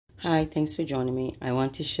Hi, thanks for joining me. I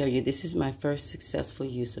want to show you, this is my first successful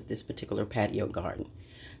use of this particular patio garden.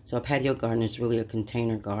 So a patio garden is really a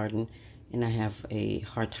container garden, and I have a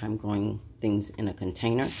hard time growing things in a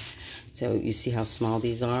container. So you see how small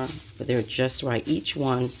these are, but they're just right. Each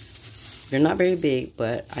one, they're not very big,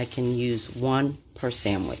 but I can use one per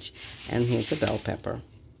sandwich. And here's a bell pepper,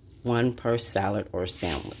 one per salad or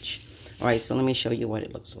sandwich. All right, so let me show you what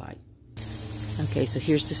it looks like. Okay, so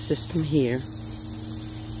here's the system here.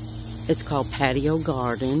 It's called Patio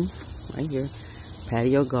Garden, right here,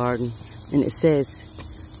 Patio Garden, and it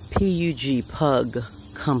says PUG, Pug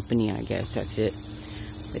Company, I guess that's it.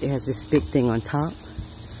 But it has this big thing on top.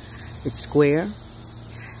 It's square,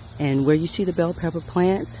 and where you see the bell pepper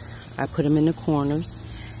plants, I put them in the corners.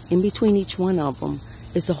 In between each one of them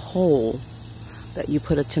is a hole that you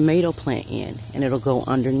put a tomato plant in, and it'll go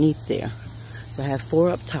underneath there. So I have 4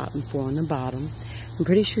 up top and 4 on the bottom. I'm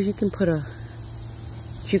pretty sure you can put a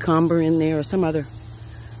cucumber in there or some other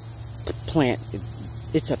plant.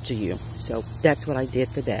 It's up to you. So that's what I did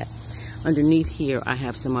for that. Underneath here I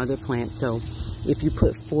have some other plants. So if you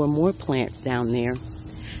put 4 more plants down there,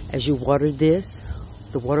 as you water this,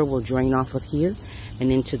 the water will drain off of here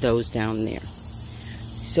and into those down there.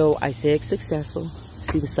 So I say it's successful.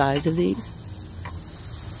 See the size of these?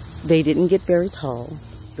 They didn't get very tall.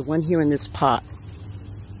 The one here in this pot,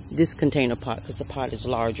 this container pot, because the pot is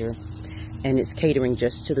larger, and it's catering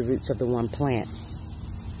just to the roots of the one plant.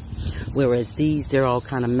 Whereas these, they're all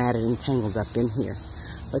kind of matted and tangled up in here.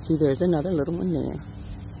 But see, there's another little one there.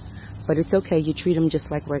 But it's okay, you treat them just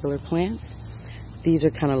like regular plants. These are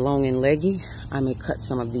kind of long and leggy. I may cut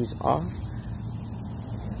some of these off.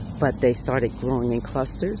 But they started growing in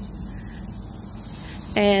clusters.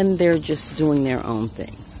 And they're just doing their own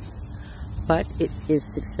thing. But it is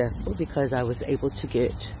successful because I was able to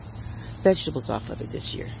get vegetables off of it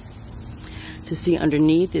this year. To see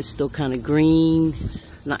underneath, it's still kind of green.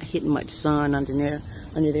 It's not hitting much sun under there.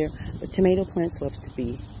 But tomato plants love to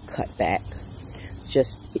be cut back.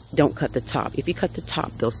 Just don't cut the top. If you cut the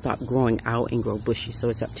top, they'll stop growing out and grow bushy. So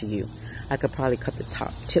it's up to you. I could probably cut the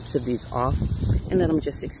top tips of these off and let them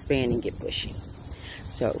just expand and get bushy.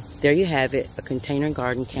 So there you have it. A container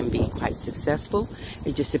garden can be quite successful.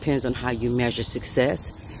 It just depends on how you measure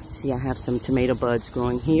success. See, I have some tomato buds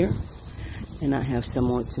growing here. And I have some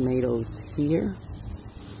more tomatoes here.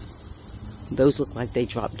 Those look like they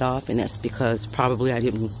dropped off, and that's because probably I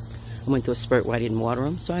went through a spurt where I didn't water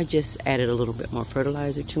them. So I just added a little bit more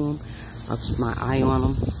fertilizer to them. I'll keep my eye on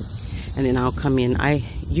them. And then I'll come in. I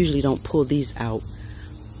usually don't pull these out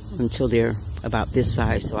until they're about this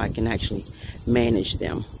size so I can actually manage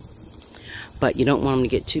them. But you don't want them to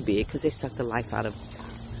get too big because they suck the life out of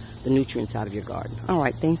the nutrients out of your garden. All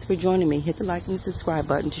right, thanks for joining me. Hit the like and subscribe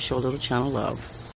button to show a little channel love.